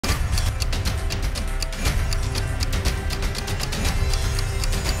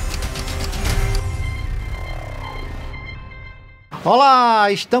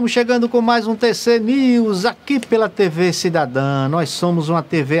Olá, estamos chegando com mais um Tcnews aqui pela TV Cidadã. Nós somos uma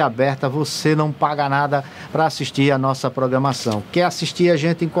TV aberta, você não paga nada para assistir a nossa programação. Quer assistir a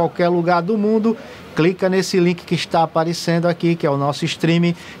gente em qualquer lugar do mundo? Clica nesse link que está aparecendo aqui, que é o nosso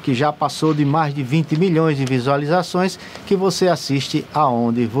streaming, que já passou de mais de 20 milhões de visualizações, que você assiste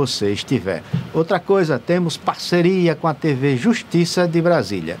aonde você estiver. Outra coisa, temos parceria com a TV Justiça de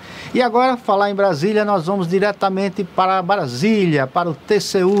Brasília. E agora, falar em Brasília, nós vamos diretamente para Brasília, para o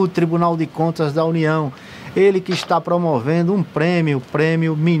TCU, Tribunal de Contas da União. Ele que está promovendo um prêmio, o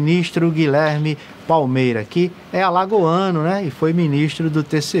Prêmio Ministro Guilherme Palmeira, que é alagoano, né? E foi ministro do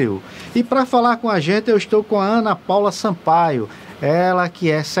TCU. E para falar com a gente, eu estou com a Ana Paula Sampaio, ela que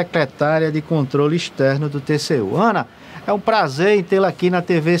é secretária de Controle Externo do TCU. Ana, é um prazer em tê-la aqui na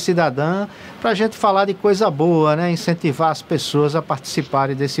TV Cidadã para a gente falar de coisa boa, né? Incentivar as pessoas a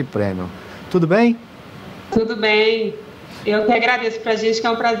participarem desse prêmio. Tudo bem? Tudo bem. Eu que agradeço para a gente, que é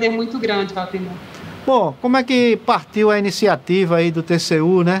um prazer muito grande, Palmeira. Bom, como é que partiu a iniciativa aí do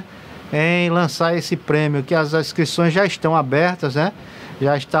TCU, né, em lançar esse prêmio, que as inscrições já estão abertas, né,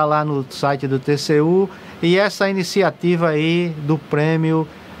 já está lá no site do TCU, e essa iniciativa aí do prêmio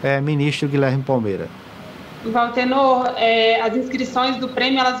Ministro Guilherme Palmeira? Valtenor, as inscrições do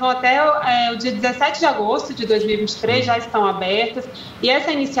prêmio elas vão até o dia 17 de agosto de 2023, já estão abertas, e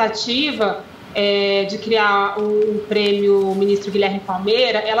essa iniciativa de criar o Prêmio Ministro Guilherme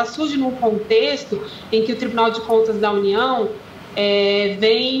Palmeira, ela surge num contexto em que o Tribunal de Contas da União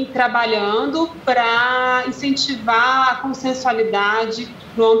vem trabalhando para incentivar a consensualidade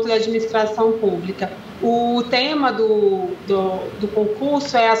no âmbito da administração pública. O tema do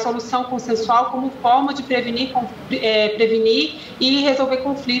concurso é a solução consensual como forma de prevenir e resolver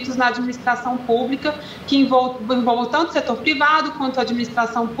conflitos na administração pública, que envolvam tanto o setor privado quanto a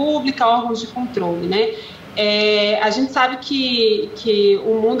administração pública, órgãos de controle, né? A gente sabe que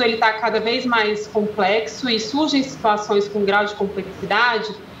o mundo está cada vez mais complexo e surgem situações com grau de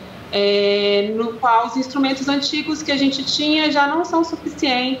complexidade no qual os instrumentos antigos que a gente tinha já não são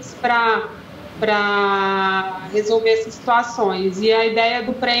suficientes para resolver essas situações. E a ideia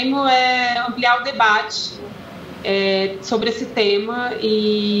do prêmio é ampliar o debate sobre esse tema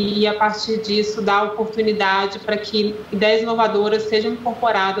e a partir disso, dar oportunidade para que ideias inovadoras sejam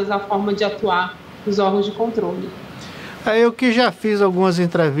incorporadas à forma de atuar dos órgãos de controle. Eu que já fiz algumas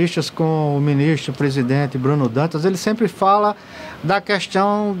entrevistas com o ministro, o presidente Bruno Dantas, ele sempre fala da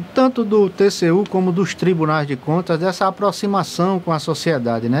questão tanto do TCU como dos tribunais de contas, dessa aproximação com a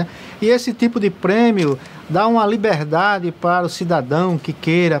sociedade, né? E esse tipo de prêmio dá uma liberdade para o cidadão que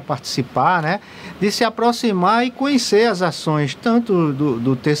queira participar, né? De se aproximar e conhecer as ações tanto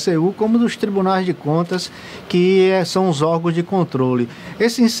do TCU como dos tribunais de contas, que são os órgãos de controle.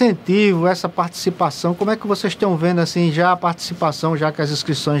 Esse incentivo, essa participação, como é que vocês estão vendo assim já a participação, já que as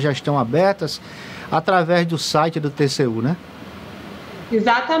inscrições já estão abertas, através do site do TCU, né?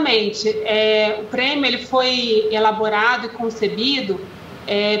 Exatamente. O prêmio ele foi elaborado e concebido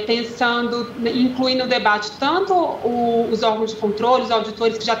pensando, incluindo no debate tanto os órgãos de controle, os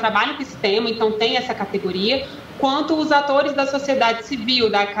auditores que já trabalham com esse tema, então tem essa categoria, quanto os atores da sociedade civil,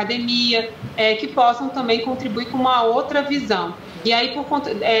 da academia, que possam também contribuir com uma outra visão. E aí,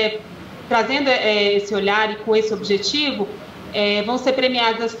 trazendo esse olhar e com esse objetivo, vão ser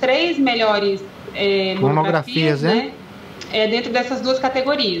premiadas as 3 melhores monografias, né? Dentro dessas 2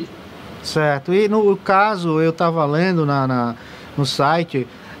 categorias. Certo. E no caso, eu estava lendo no site,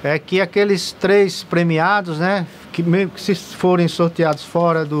 que aqueles 3 premiados, né, que mesmo que se forem sorteados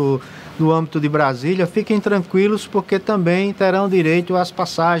fora do âmbito de Brasília, fiquem tranquilos, porque também terão direito às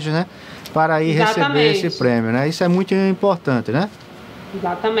passagens, né, para ir receber esse prêmio, né? Isso é muito importante, né?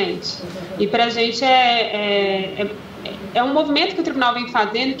 Exatamente. E para a gente é um movimento que o tribunal vem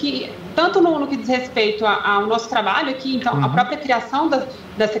fazendo, que tanto no que diz respeito ao nosso trabalho aqui, então a própria criação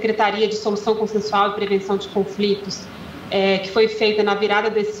da Secretaria de Solução Consensual e Prevenção de Conflitos, que foi feita na virada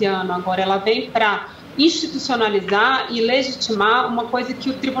desse ano, agora ela vem para institucionalizar e legitimar uma coisa que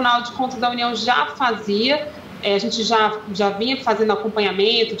o Tribunal de Contas da União já fazia. A gente já vinha fazendo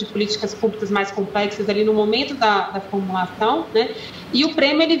acompanhamento de políticas públicas mais complexas ali no momento da formulação, né? E o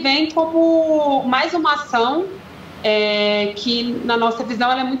prêmio ele vem como mais uma ação que, na nossa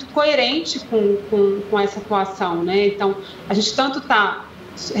visão, ela é muito coerente com essa atuação, né? Então, a gente tanto está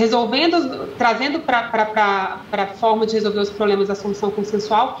trazendo para a forma de resolver os problemas da solução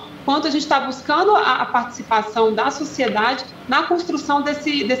consensual, quanto a gente está buscando a participação da sociedade na construção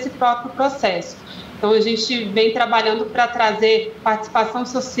desse próprio processo. Então, a gente vem trabalhando para trazer participação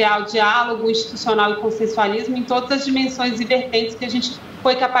social, diálogo institucional e consensualismo em todas as dimensões e vertentes que a gente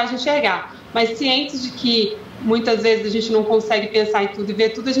foi capaz de enxergar, mas cientes de que muitas vezes a gente não consegue pensar em tudo e ver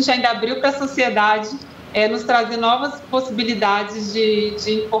tudo, a gente ainda abriu para a sociedade nos trazer novas possibilidades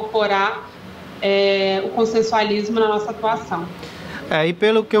de incorporar o consensualismo na nossa atuação. E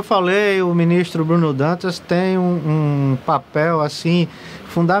pelo que eu falei, o ministro Bruno Dantas tem um papel assim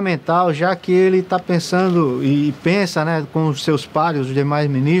fundamental, já que ele está pensando e pensa, né, com os seus pares, os demais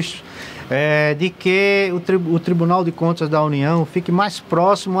ministros, de que o Tribunal de Contas da União fique mais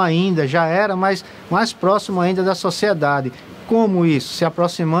próximo ainda, já era, mas mais próximo ainda da sociedade. Como isso? Se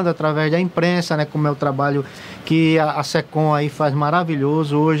aproximando através da imprensa, né, como é o trabalho que a SECOM aí faz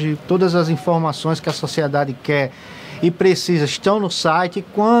maravilhoso. Hoje, todas as informações que a sociedade quer e precisa estão no site.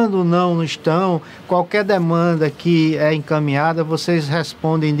 Quando não estão, qualquer demanda que é encaminhada, vocês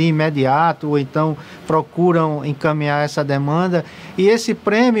respondem de imediato ou então procuram encaminhar essa demanda. E esse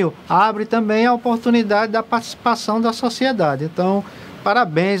prêmio abre também a oportunidade da participação da sociedade. Então,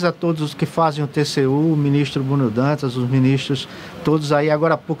 parabéns a todos os que fazem o TCU, o ministro Bruno Dantas, os ministros todos aí.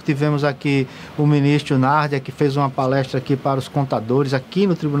 Agora há pouco tivemos aqui o ministro Nárdia, que fez uma palestra aqui para os contadores, aqui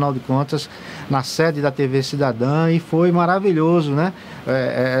no Tribunal de Contas, na sede da TV Cidadã, e foi maravilhoso, né?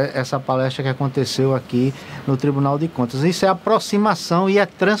 Essa palestra que aconteceu aqui no Tribunal de Contas. Isso é aproximação e é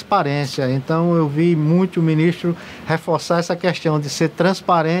transparência. Então eu vi muito o ministro reforçar essa questão de ser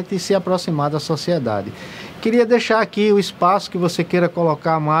transparente e se aproximar da sociedade. Queria deixar aqui o espaço que você queira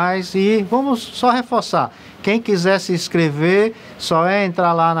colocar mais e vamos só reforçar. Quem quiser se inscrever, só é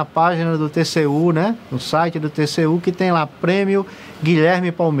entrar lá na página do TCU, né? No site do TCU, que tem lá Prêmio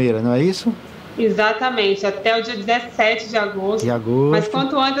Guilherme Palmeira, não é isso? Exatamente, até o dia 17 de agosto. Mas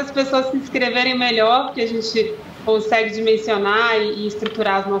quanto antes as pessoas se inscreverem, melhor, porque a gente consegue dimensionar e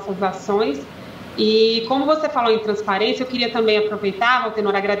estruturar as nossas ações. E como você falou em transparência, eu queria também aproveitar,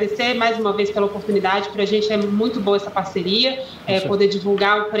 Valtenor, agradecer mais uma vez pela oportunidade. Para a gente é muito boa essa parceria, poder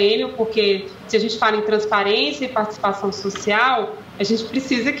divulgar o prêmio, porque se a gente fala em transparência e participação social, a gente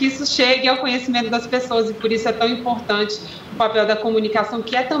precisa que isso chegue ao conhecimento das pessoas, e por isso é tão importante o papel da comunicação,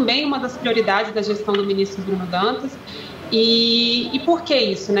 que é também uma das prioridades da gestão do ministro Bruno Dantas. E por que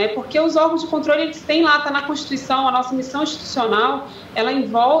isso, né? Porque os órgãos de controle, eles têm lá, está na Constituição, a nossa missão institucional, ela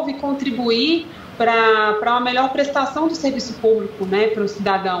envolve contribuir para uma melhor prestação do serviço público, né, para o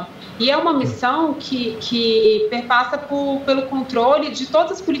cidadão. E é uma missão que perpassa pelo controle de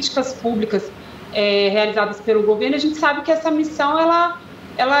todas as políticas públicas realizadas pelo governo. A gente sabe que essa missão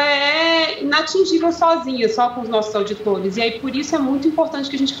ela é inatingível sozinha, só com os nossos auditores. E aí, por isso, é muito importante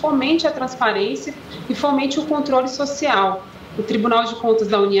que a gente fomente a transparência e fomente o controle social. O Tribunal de Contas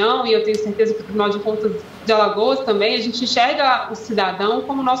da União, e eu tenho certeza que o Tribunal de Contas de Alagoas também, a gente enxerga o cidadão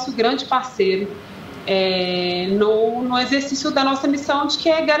como nosso grande parceiro no exercício da nossa missão, de que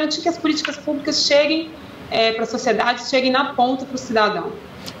é garantir que as políticas públicas cheguem para a sociedade, cheguem na ponta para o cidadão.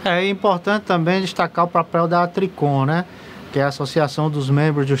 É importante também destacar o papel da Tricom, né? Que é a Associação dos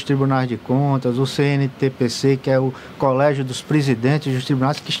Membros dos Tribunais de Contas, o CNTPC, que é o Colégio dos Presidentes dos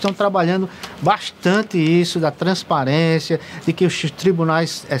Tribunais, que estão trabalhando bastante isso, da transparência, de que os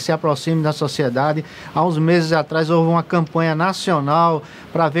tribunais se aproximem da sociedade. Há uns meses atrás houve uma campanha nacional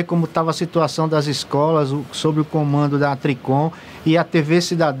para ver como estava a situação das escolas, sob o comando da Tricom, e a TV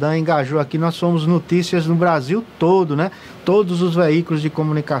Cidadã engajou aqui. Nós fomos notícias no Brasil todo, né? Todos os veículos de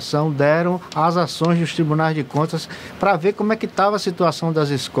comunicação deram as ações dos tribunais de contas para ver como é que estava a situação das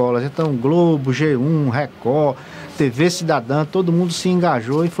escolas. Então, Globo, G1, Record, TV Cidadã, todo mundo se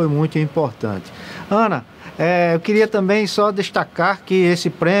engajou e foi muito importante. Ana, eu queria também só destacar que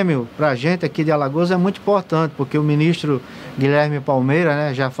esse prêmio para a gente aqui de Alagoas é muito importante, porque o ministro Guilherme Palmeira,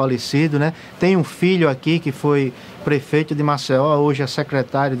 né, já falecido, né, tem um filho aqui que foi prefeito de Maceió, hoje é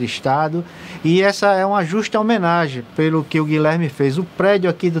secretário de Estado, e essa é uma justa homenagem pelo que o Guilherme fez. O prédio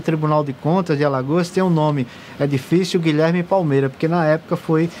aqui do Tribunal de Contas de Alagoas tem um nome, edifício Guilherme Palmeira, porque na época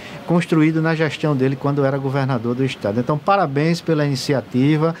foi construído na gestão dele quando era governador do Estado. Então, parabéns pela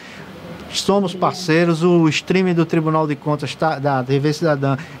iniciativa. Somos parceiros, o streaming do Tribunal de Contas da TV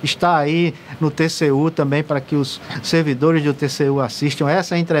Cidadã está aí no TCU também, para que os servidores do TCU assistam.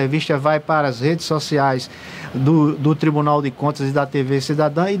 Essa entrevista vai para as redes sociais do Tribunal de Contas e da TV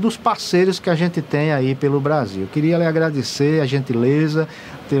Cidadã e dos parceiros que a gente tem aí pelo Brasil. Queria lhe agradecer a gentileza,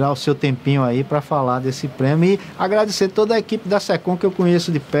 tirar o seu tempinho aí para falar desse prêmio, e agradecer toda a equipe da SECOM, que eu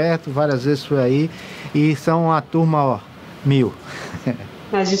conheço de perto, várias vezes fui aí, e são uma turma, mil.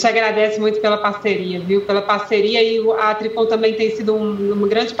 A gente agradece muito pela parceria, viu? Pela parceria, e a Tricom também tem sido uma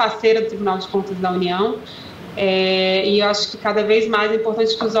grande parceira do Tribunal de Contas da União. E eu acho que cada vez mais é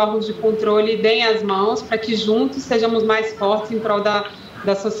importante que os órgãos de controle deem as mãos para que juntos sejamos mais fortes em prol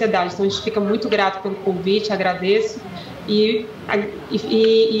da sociedade. Então, a gente fica muito grato pelo convite, agradeço. E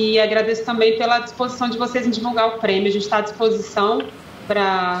agradeço também pela disposição de vocês em divulgar o prêmio. A gente está à disposição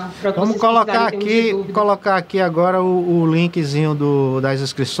para vamos colocar aqui agora o linkzinho das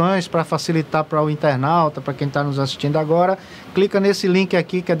inscrições para facilitar para o internauta, para quem está nos assistindo agora. Clica nesse link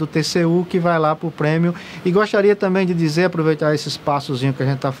aqui que é do TCU, que vai lá para o prêmio. E gostaria também de dizer, aproveitar esse espaçozinho que a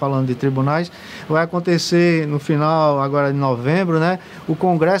gente está falando de tribunais, vai acontecer no final agora de novembro, né, o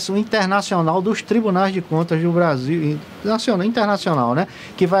Congresso Internacional dos Tribunais de Contas do Brasil, internacional, né,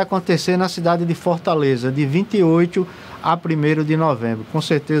 que vai acontecer na cidade de Fortaleza, de 28 a 1º de novembro. Com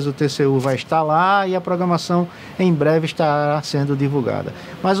certeza o TCU vai estar lá e a programação em breve estará sendo divulgada.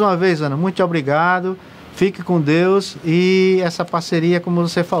 Mais uma vez, Ana, muito obrigado, fique com Deus, e essa parceria, como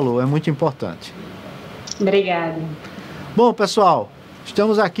você falou, é muito importante. Obrigada. Bom, pessoal,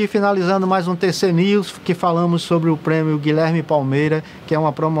 estamos aqui finalizando mais um Tcnews, que falamos sobre o Prêmio Guilherme Palmeira, que é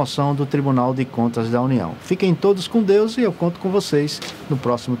uma promoção do Tribunal de Contas da União. Fiquem todos com Deus e eu conto com vocês no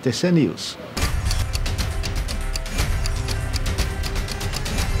próximo Tcnews.